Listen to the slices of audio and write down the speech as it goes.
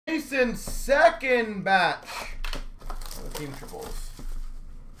Jason, second batch of the team triples.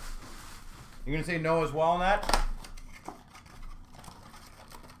 You're going to say no as well on that?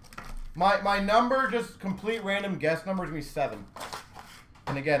 My number, just complete random guess number, is going to be 7.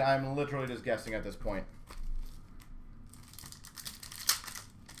 And again, I'm literally just guessing at this point.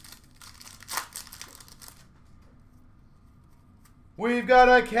 We've got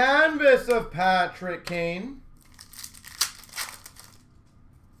a canvas of Patrick Kane.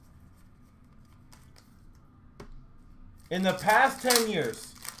 In the past 10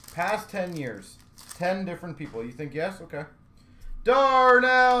 years. Past 10 years. 10 different people. You think yes? Okay.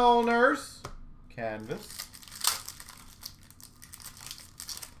 Darnell Nurse. Canvas.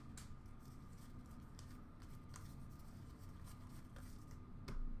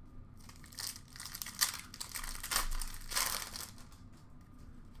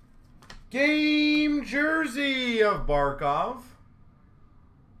 Game jersey of Barkov.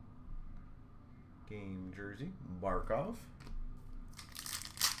 Game jersey, Barkov.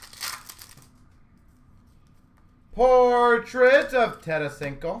 Portrait of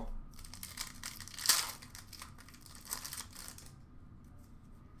Tarasenko.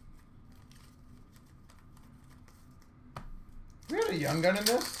 We got a Young Gun in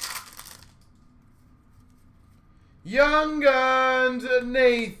this? Young Guns,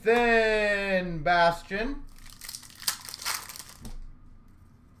 Nathan Bastian.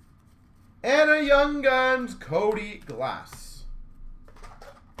 And a Young Guns, Cody Glass.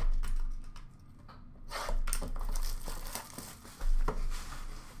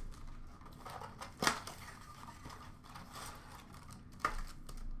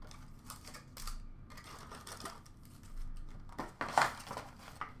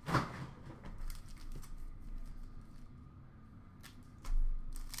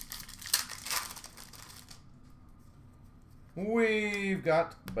 We've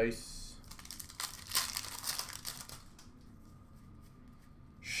got base.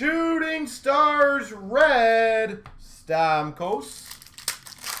 Shooting Stars red, Stamkos.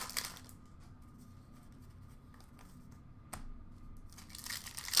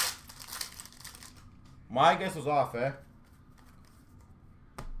 My guess was off, eh?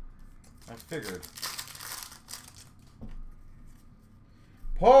 I figured.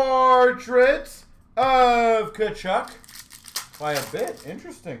 Portrait of Kachuk. By a bit.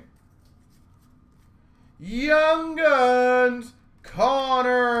 Interesting. Young Guns,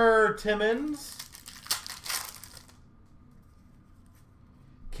 Connor Timmins.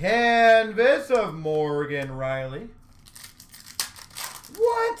 Canvas of Morgan Riley.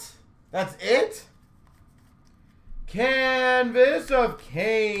 What? That's it? Canvas of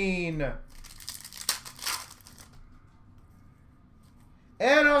Kane.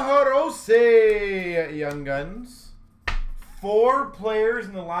 And a Horose Young Guns. 4 players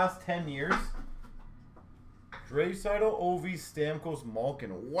in the last 10 years. Draisaitl, Ovi, Stamkos,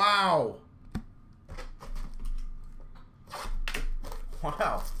 Malkin. Wow.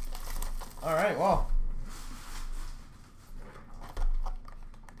 Wow. All right, well.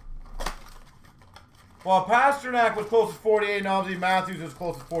 Well, Pasternak was close to 48, and obviously Matthews was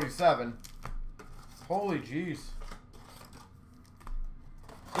close to 47. Holy jeez.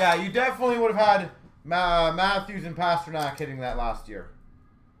 Yeah, you definitely would have had Matthews and Pasternak hitting that last year.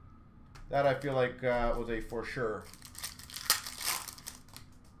 That I feel like was a for sure.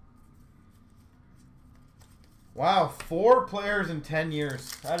 Wow, 4 players in 10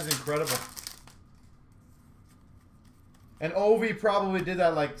 years. That is incredible. And Ovi probably did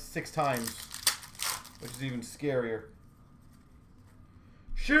that like 6 times, which is even scarier.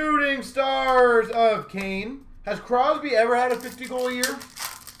 Shooting Stars of Kane. Has Crosby ever had a 50-goal a year?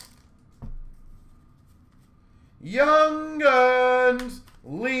 Young Guns,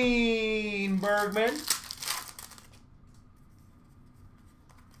 Lean Bergman.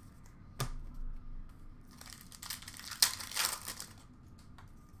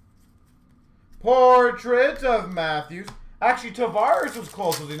 Portrait of Matthews. Actually, Tavares was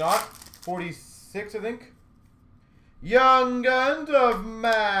close, was he not? 46, I think. Young Guns of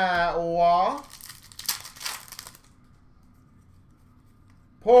Mawa.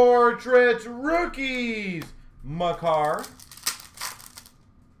 Portraits Rookies. Makar.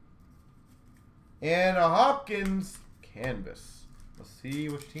 And a Hopkins canvas. Let's see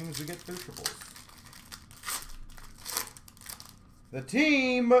which teams we get through triples. The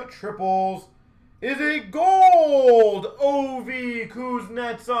team triples is a gold Ovi,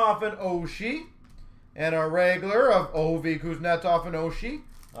 Kuznetsov, and Oshie. And a regular of Ovi, Kuznetsov, and Oshie.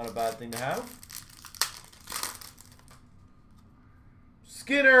 Not a bad thing to have.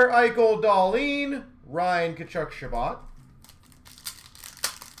 Skinner, Eichel, Dahlin, Ryan, Kachuk, Shabbat.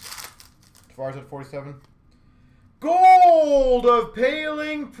 Tavares at 47. Gold of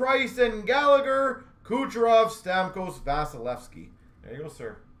Paling, Price, and Gallagher. Kucherov, Stamkos, Vasilevsky. There you go,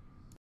 sir.